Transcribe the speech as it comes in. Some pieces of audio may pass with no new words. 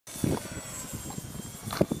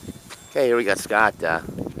Okay, here we got Scott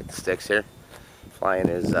with the sticks here, flying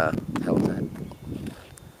his, hell is that?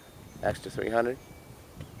 Extra 300?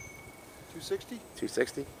 260?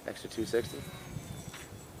 260? Extra 260?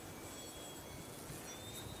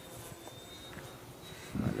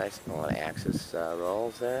 Nice long axis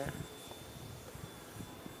rolls there.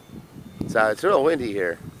 So it's real windy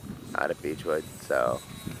here out at Beechwood, so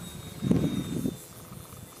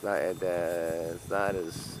it's not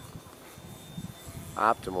as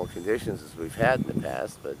optimal conditions as we've had in the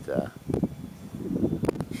past, but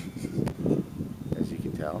as you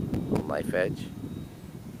can tell, a little knife edge.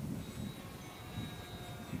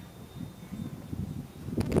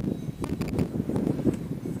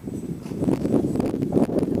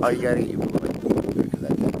 Oh, you gotta eat because I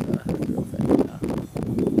did real fast.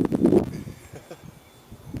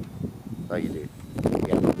 Oh, you do.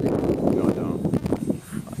 Yeah. No.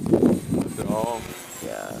 Is it all?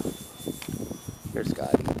 Yeah. Here's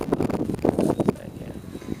Scotty.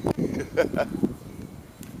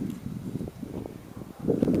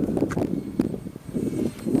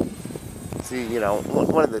 See, you know,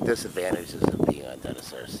 one of the disadvantages of being on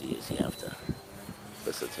Dennis RC is you have to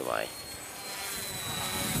listen to my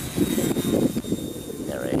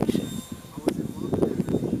narration.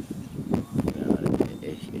 You know,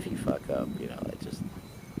 if you fuck up, you know,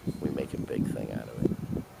 we make a big thing out of it.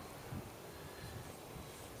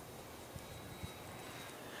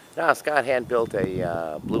 Now, Scott hand built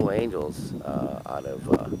a Blue Angels out of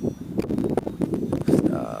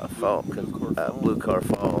foam, blue core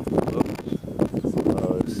foam.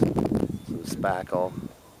 Those, some spackle,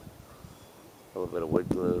 a little bit of wood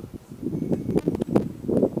glue,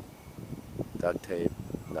 duct tape.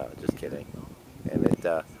 No, just kidding. And it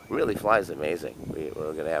really flies amazing.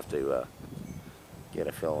 We're going to have to get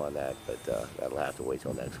a film on that, but that'll have to wait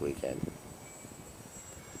till next weekend.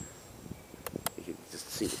 You can just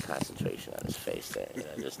see the concentration on his face there. You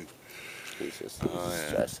know, he's just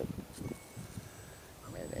stressing.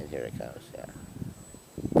 And here it comes, yeah.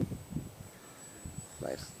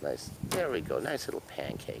 Nice. There we go. Nice little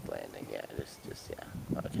pancake landing. Yeah, yeah.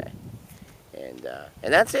 Okay. And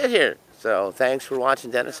that's it here. So thanks for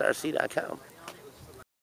watching DennisRC.com.